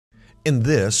In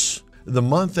the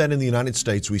month that in the United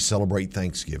States we celebrate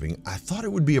Thanksgiving, I thought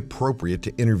it would be appropriate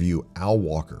to interview Al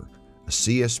Walker, a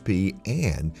CSP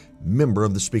and member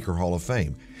of the Speaker Hall of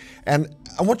Fame. And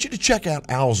I want you to check out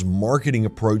Al's marketing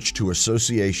approach to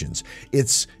associations.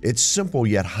 It's simple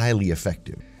yet highly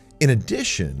effective. In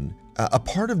addition, a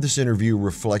part of this interview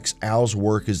reflects Al's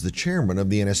work as the chairman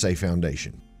of the NSA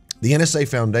Foundation. The NSA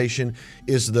Foundation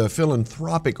is the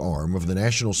philanthropic arm of the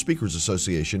National Speakers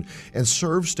Association and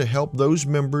serves to help those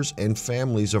members and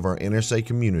families of our NSA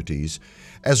communities,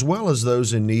 as well as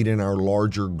those in need in our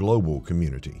larger global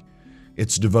community.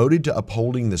 It's devoted to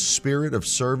upholding the spirit of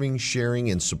serving, sharing,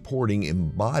 and supporting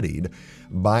embodied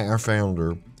by our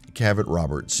founder, Cavett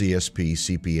Robert, CSP,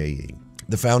 CPAE.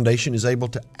 The foundation is able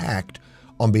to act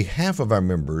on behalf of our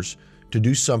members to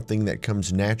do something that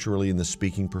comes naturally in the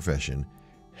speaking profession,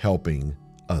 helping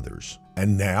others.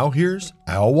 And now here's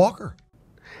Al Walker.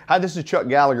 Hi, this is Chuck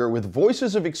Gallagher with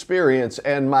Voices of Experience,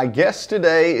 and my guest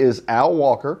today is Al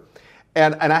Walker.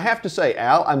 And I have to say,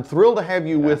 Al, I'm thrilled to have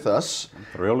you with us. I'm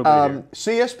thrilled to be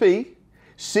here. CSP,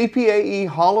 CPAE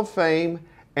Hall of Fame,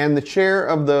 and the chair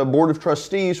of the Board of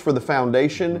Trustees for the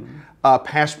foundation,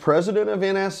 past president of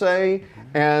NSA.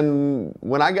 And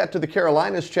when I got to the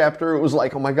Carolinas chapter, it was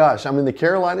like, oh my gosh, I'm in the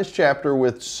Carolinas chapter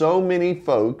with so many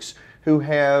folks who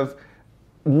have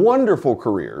wonderful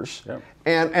careers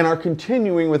and are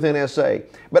continuing with NSA.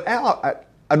 But Al,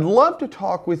 I'd love to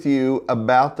talk with you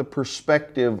about the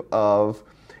perspective of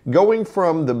going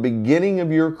from the beginning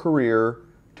of your career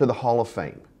to the Hall of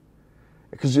Fame.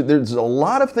 Because there's a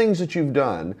lot of things that you've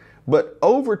done, but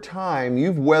over time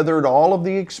you've weathered all of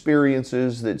the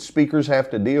experiences that speakers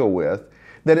have to deal with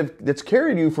that's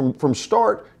carried you from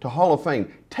start to Hall of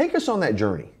Fame. Take us on that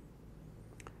journey.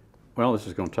 Well, this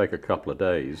is going to take a couple of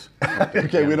days.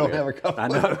 Okay, we don't have a couple. I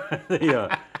know.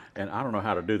 And I don't know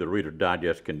how to do the Reader's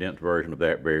Digest condensed version of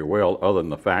that very well, other than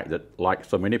the fact that, like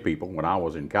so many people, when I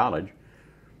was in college,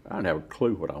 I didn't have a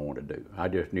clue what I wanted to do. I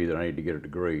just knew that I needed to get a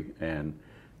degree and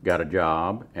got a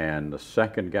job. And the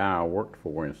second guy I worked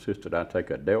for insisted I take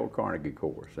a Dale Carnegie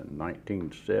course in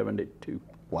 1972.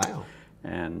 Wow.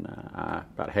 And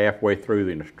about halfway through,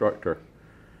 the instructor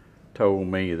told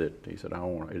me that, he said,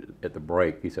 at the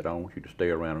break, he said, I want you to stay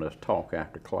around and let's talk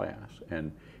after class.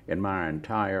 And in my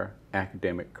entire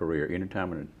academic career,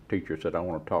 anytime a teacher said, I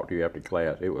want to talk to you after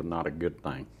class, it was not a good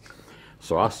thing.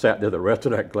 So I sat there the rest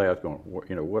of that class going, what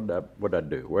did I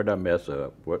do? Where did I mess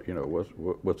up?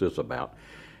 What's this about?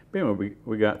 But anyway,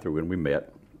 we got through and we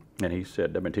met. And he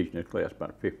said, I've been teaching this class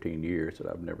about 15 years, that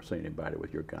I've never seen anybody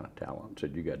with your kind of talent.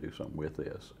 Said, you got to do something with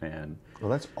this. And well,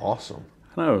 that's awesome.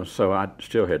 No, so I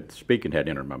still had, speaking had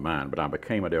entered my mind, but I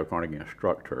became a Dale Carnegie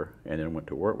instructor and then went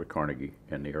to work with Carnegie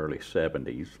in the early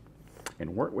 70s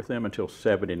and worked with them until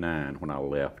 79 when I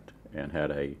left and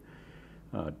had a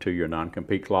 2-year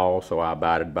non-compete clause, so I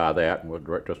abided by that and was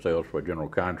director of sales for a general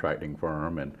contracting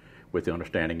firm, and with the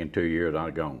understanding in 2 years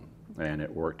I'd gone, and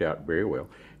it worked out very well.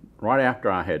 Right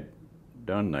after I had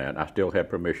done that, I still had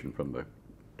permission from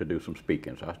to do some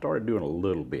speaking, so I started doing a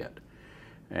little bit.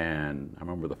 And I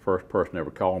remember the first person ever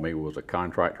called me was a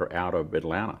contractor out of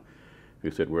Atlanta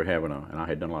who said, we're having and I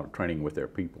had done a lot of training with their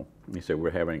people. And he said,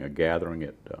 we're having a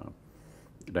gathering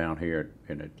down here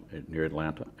near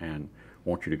Atlanta, and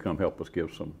want you to come help us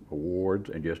give some awards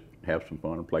and just have some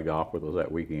fun and play golf with us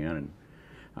that weekend. And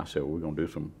I said, well, we're going to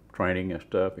do some training and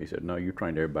stuff. He said, no, you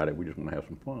trained everybody. We just want to have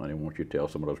some fun and want you to tell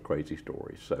some of those crazy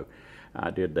stories. So I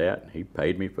did that. He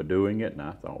paid me for doing it, and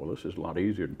I thought, well, this is a lot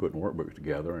easier than putting workbooks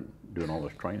together and doing all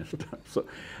this training stuff. So,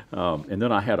 and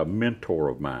then I had a mentor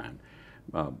of mine,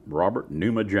 Robert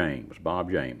Numa James,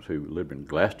 Bob James, who lived in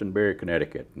Glastonbury,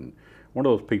 Connecticut, and one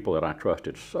of those people that I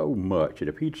trusted so much that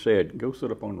if he'd said, go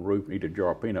sit up on the roof and eat a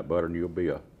jar of peanut butter and you'll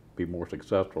be more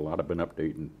successful, I'd have been up to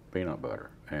eating peanut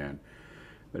butter.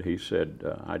 But he said,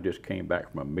 I just came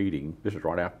back from a meeting. This is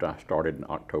right after I started in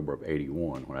October of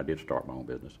 '81 when I did start my own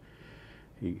business.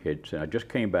 He had said, I just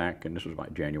came back, and this was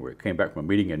like January, came back from a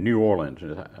meeting in New Orleans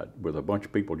with a bunch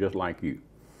of people just like you.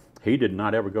 He did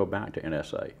not ever go back to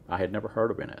NSA. I had never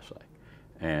heard of NSA.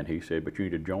 And he said, but you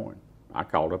need to join. I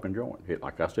called up and joined.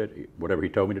 Like I said, whatever he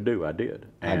told me to do, I did.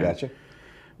 And I got you.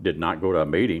 Did not go to a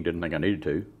meeting, didn't think I needed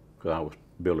to, because I was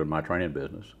building my training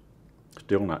business.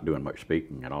 Still not doing much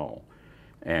speaking at all.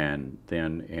 And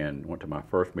then went to my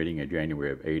first meeting in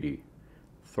January of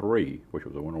 '83, which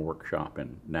was a winter workshop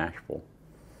in Nashville.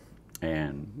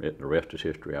 And the rest is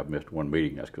history. I've missed one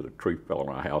meeting. That's because a tree fell on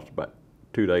my house about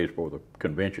 2 days before the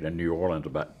convention in New Orleans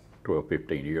about 12,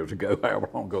 15 years ago, however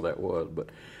long ago that was. But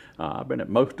I've been at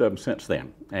most of them since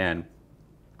then. And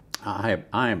I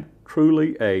am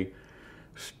truly a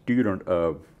student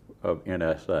of of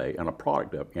NSA and a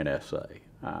product of NSA.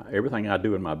 Everything I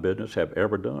do in my business, have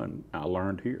ever done, I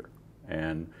learned here.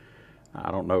 And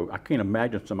I don't know, I can't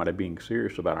imagine somebody being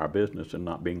serious about our business and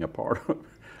not being a part of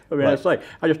NSA.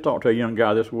 I just talked to a young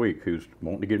guy this week who's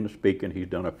wanting to get into speaking. He's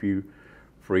done a few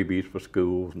freebies for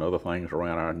schools and other things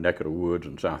around our neck of the woods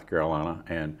in South Carolina.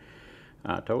 And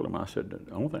I told him, I said,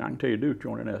 the only thing I can tell you to do is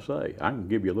join NSA. I can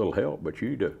give you a little help, but you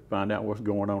need to find out what's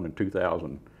going on in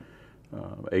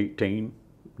 2018,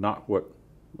 not what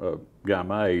a guy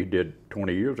my age did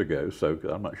 20 years ago. So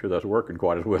I'm not sure that's working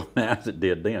quite as well now as it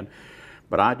did then.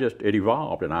 But it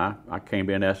evolved, and I came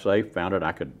to NSA, found out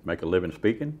I could make a living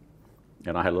speaking,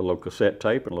 and I had a little cassette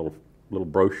tape and a little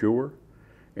brochure,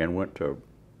 and went to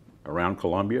around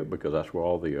Columbia, because that's where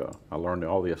I learned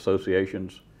all the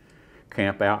associations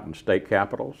camp out in state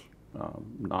capitals,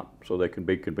 not so they can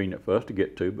be convenient for us to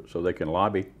get to, but so they can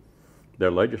lobby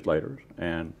their legislators.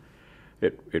 And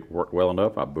it worked well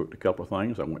enough. I booked a couple of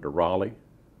things. I went to Raleigh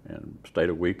and stayed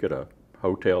a week at a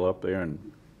hotel up there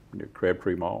near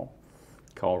Crabtree Mall.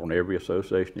 Called on every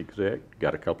association exec,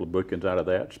 got a couple of bookings out of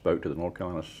that, spoke to the North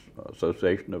Carolina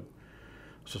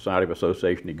Society of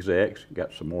Association Execs,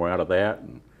 got some more out of that,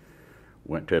 and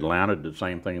went to Atlanta, did the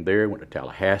same thing there, went to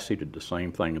Tallahassee, did the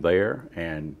same thing there,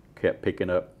 and kept picking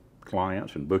up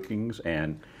clients and bookings,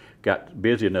 and got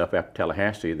busy enough after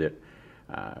Tallahassee that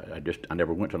I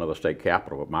never went to another state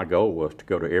capital, but my goal was to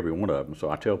go to every one of them. So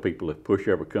I tell people, if push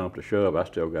ever comes to shove, I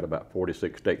still got about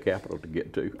 46 state capitals to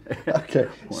get to. Okay,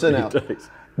 so now,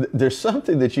 there's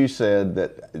something that you said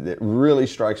that really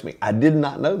strikes me. I did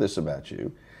not know this about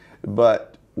you,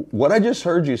 but what I just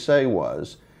heard you say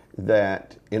was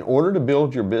that in order to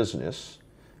build your business,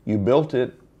 you built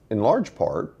it in large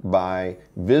part by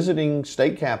visiting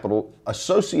state capital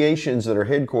associations that are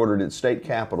headquartered at state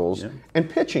capitals, and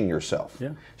pitching yourself. Yeah.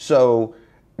 So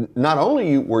not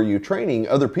only were you training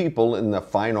other people in the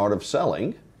fine art of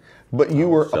selling, but you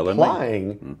were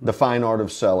applying the fine art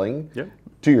of selling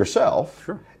to yourself.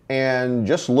 Sure. And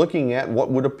just looking at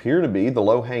what would appear to be the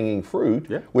low-hanging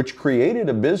fruit, which created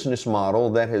a business model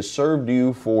that has served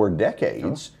you for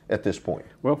decades at this point.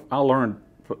 Well, I learned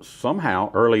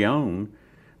somehow early on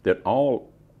that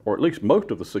all, or at least most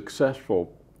of the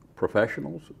successful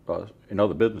professionals in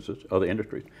other businesses, other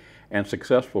industries, and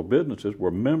successful businesses were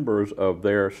members of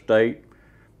their state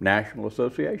national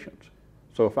associations.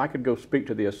 So if I could go speak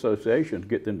to the associations,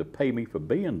 get them to pay me for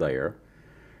being there,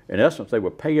 in essence, they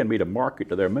were paying me to market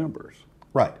to their members.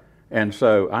 Right. And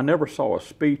so I never saw a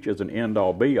speech as an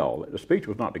end-all, be-all. The speech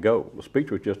was not the goal. The speech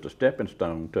was just a stepping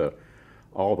stone to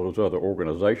all those other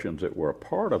organizations that were a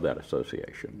part of that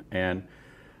association. And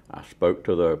I spoke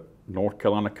to the North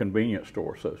Carolina Convenience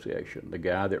Store Association. The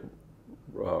guy that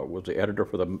was the editor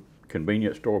for the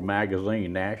Convenience Store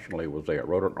magazine nationally was there,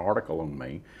 wrote an article on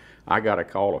me. I got a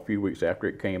call a few weeks after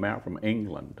it came out from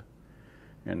England.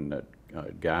 And the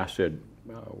guy said,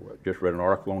 just read an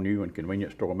article on you in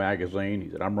Convenience Store magazine. He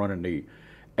said, I'm running the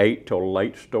 8 till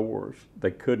late stores.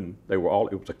 It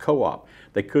was a co-op.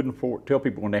 They couldn't tell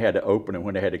people when they had to open and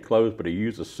when they had to close, but he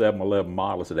used the 7-Eleven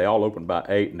model. So they all opened by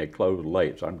 8 and they closed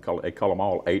late. So they call them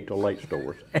all 8 till late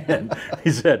stores. And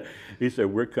he said,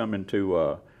 we're coming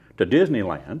to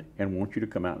Disneyland and want you to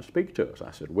come out and speak to us.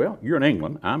 I said, well, you're in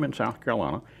England. I'm in South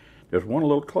Carolina. There's one a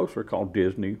little closer called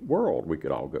Disney World we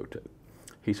could all go to.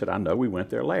 He said, I know, we went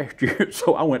there last year.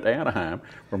 So I went to Anaheim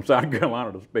from South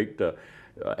Carolina to speak to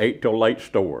 8 till late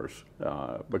stores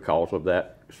because of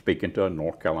that, speaking to a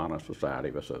North Carolina Society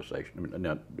of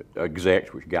Association,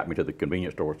 execs, which got me to the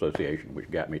Convenience Store Association,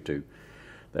 which got me to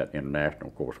that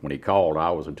international course. When he called, I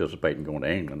was anticipating going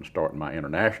to England, starting my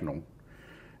international.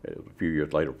 It was a few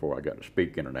years later before I got to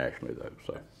speak internationally, though.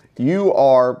 So you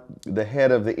are the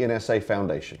head of the NSA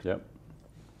Foundation. Yep.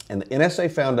 And the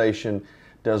NSA Foundation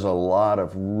does a lot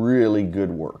of really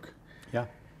good work. Yeah.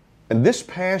 And this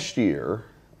past year,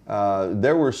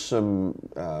 there were some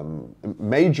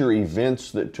major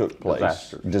events that took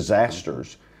place,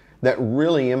 disasters that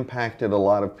really impacted a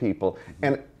lot of people.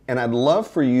 And I'd love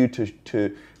for you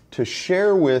to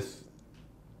share with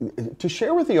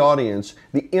the audience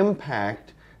the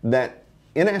impact that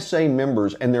NSA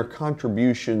members and their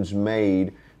contributions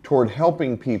made toward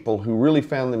helping people who really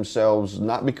found themselves,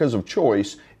 not because of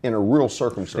choice, in a real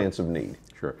circumstance of need.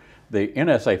 Sure. The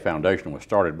NSA Foundation was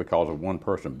started because of one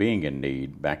person being in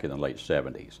need back in the late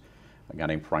 70s. A guy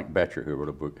named Frank Betcher, who wrote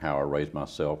a book, How I Raised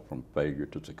Myself from Failure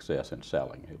to Success in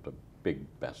Selling. It was a big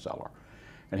bestseller.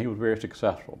 And he was very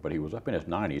successful, but he was up in his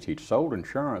 90s. He'd sold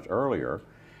insurance earlier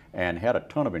and had a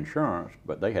ton of insurance,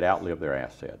 but they had outlived their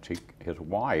assets. His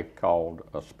wife called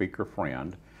a speaker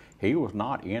friend. He was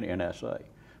not in NSA,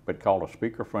 but called a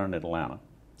speaker friend in Atlanta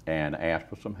and asked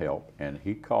for some help, and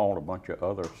he called a bunch of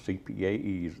other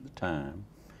CPAEs at the time,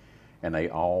 and they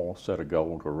all set a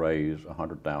goal to raise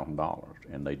 $100,000,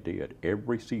 and they did.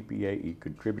 Every CPAE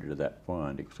contributed to that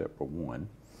fund except for one,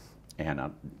 and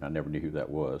I never knew who that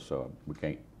was, so we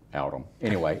can't out them.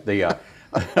 Anyway, but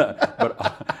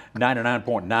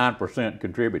 99.9%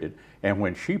 contributed, and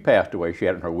when she passed away, she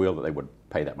had in her will that they would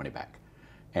pay that money back.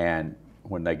 And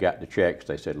when they got the checks,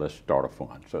 they said, let's start a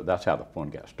fund. So that's how the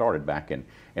fund got started back and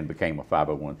became a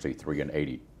 501c3 in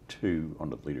 '82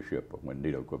 under the leadership of when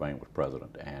Nito Quavain was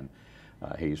president, and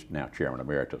he's now chairman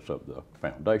emeritus of the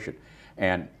foundation.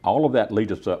 And all of that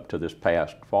leads us up to this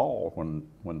past fall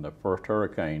when the first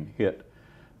hurricane hit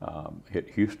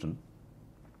Houston,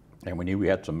 and we knew we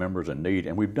had some members in need.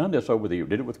 And we've done this over the years.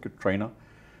 Did it with Katrina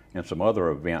and some other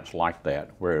events like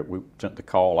that, where we sent the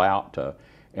call out to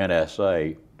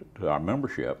NSA, to our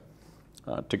membership,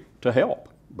 to help.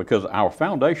 Because our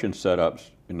foundation set up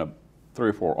in the 3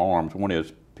 or 4 arms. One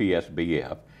is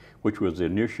PSBF, which was the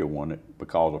initial one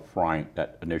because of Frank.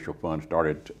 That initial fund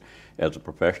started as a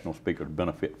professional speakers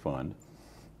benefit fund.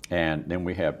 And then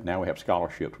now we have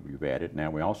scholarships we've added. Now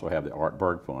we also have the Art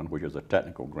Berg Fund, which is a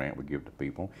technical grant we give to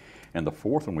people. And the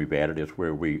fourth one we've added is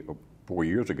where 4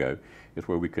 years ago, is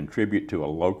where we contribute to a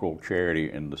local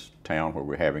charity in this town where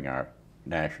we're having our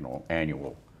national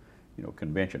annual,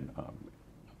 convention.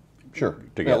 Sure.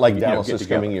 Together, like Dallas is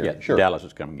coming here. Yeah, sure. Dallas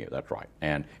is coming here. That's right.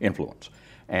 And influence.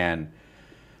 And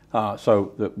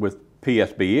with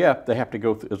PSBF, they have to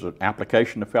go through. There's an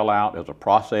application to fill out. There's a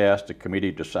process. The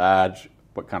committee decides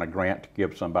what kind of grant to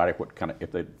give somebody. What kind of,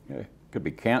 if they could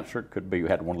be cancer, could be. We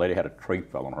had one lady had a tree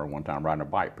fell on her one time riding a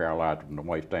bike, paralyzed from the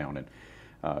waist down, and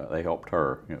they helped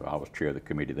her. I was chair of the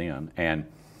committee then,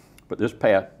 but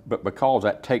because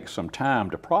that takes some time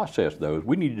to process those,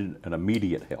 we needed an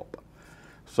immediate help.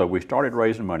 So we started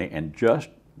raising money, and just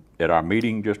at our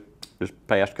meeting just this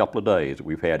past couple of days that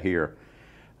we've had here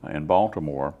in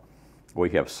Baltimore,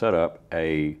 we have set up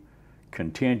a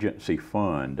contingency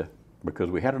fund because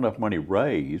we had enough money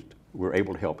raised. We were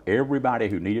able to help everybody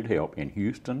who needed help in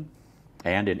Houston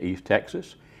and in East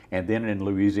Texas, and then in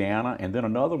Louisiana, and then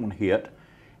another one hit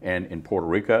and in Puerto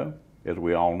Rico, as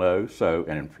we all know. So,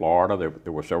 and in Florida,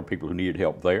 there were several people who needed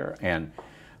help there, and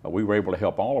we were able to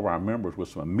help all of our members with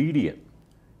some immediate,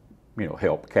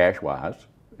 help cash-wise,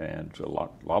 and so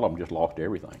a lot of them just lost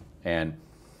everything. And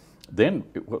then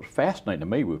what was fascinating to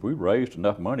me was we raised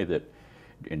enough money that,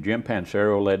 and Jim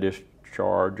Pansero led this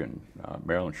charge, and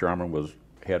Marilyn Sherman was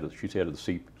she's head of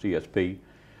the CSP.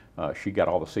 She got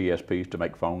all the CSPs to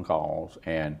make phone calls,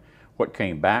 and what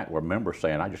came back were members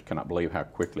saying, I just cannot believe how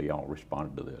quickly y'all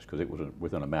responded to this, because it was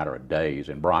within a matter of days.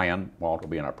 And Brian Walter,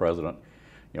 being our president,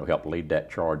 helped lead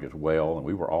that charge as well, and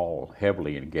we were all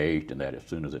heavily engaged in that as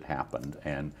soon as it happened,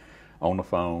 and on the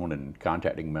phone and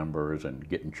contacting members and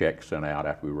getting checks sent out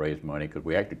after we raised money, because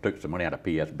we actually took some money out of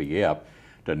PSBF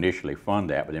to initially fund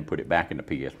that, but then put it back into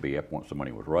PSBF once the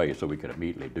money was raised so we could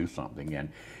immediately do something, and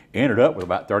ended up with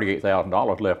about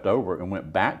 $38,000 left over, and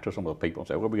went back to some of the people and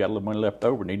said, well, we got a little money left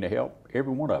over, needing help.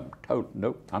 Every one of them told,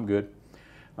 nope, I'm good.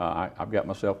 I've got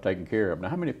myself taken care of. Now,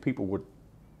 how many people would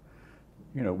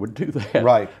do that?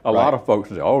 Right. A lot of folks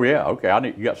say, oh yeah,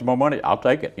 okay, you got some more money, I'll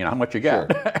take it. How much you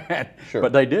got? Sure. Sure.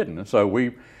 But they didn't, and so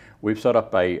we've set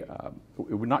up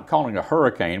we're not calling it a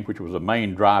hurricane, which was the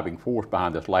main driving force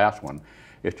behind this last one.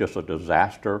 It's just a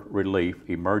disaster relief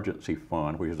emergency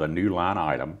fund, which is a new line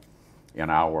item in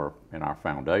our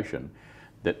foundation.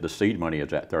 That the seed money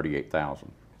is at $38,000.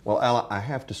 Well, Al, I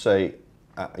have to say,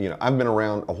 I've been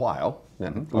around a while, a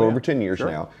little over 10 years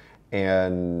now,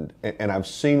 and I've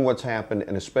seen what's happened,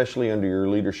 and especially under your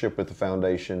leadership with the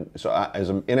foundation. So as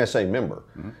an NSA member,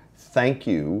 thank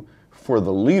you for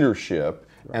the leadership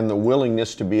and the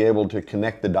willingness to be able to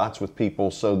connect the dots with people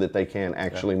so that they can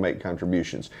actually make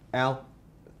contributions. Al,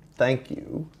 thank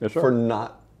you for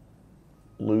not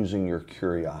losing your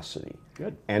curiosity.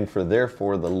 Good. And for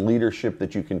therefore the leadership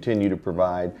that you continue to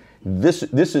provide. This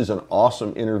is an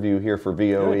awesome interview here for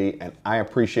VOE, and I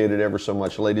appreciate it ever so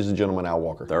much. Ladies and gentlemen, Al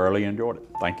Walker. Thoroughly enjoyed it.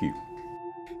 Thank you.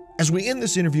 As we end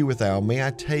this interview with Al, may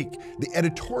I take the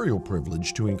editorial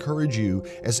privilege to encourage you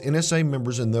as NSA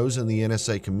members and those in the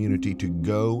NSA community to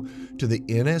go to the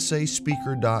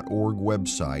nsaspeaker.org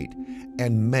website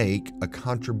and make a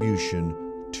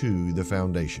contribution to the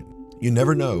foundation. You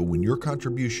never know when your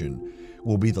contribution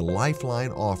will be the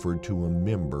lifeline offered to a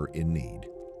member in need.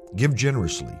 Give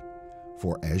generously,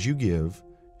 for as you give,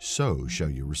 so shall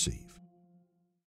you receive.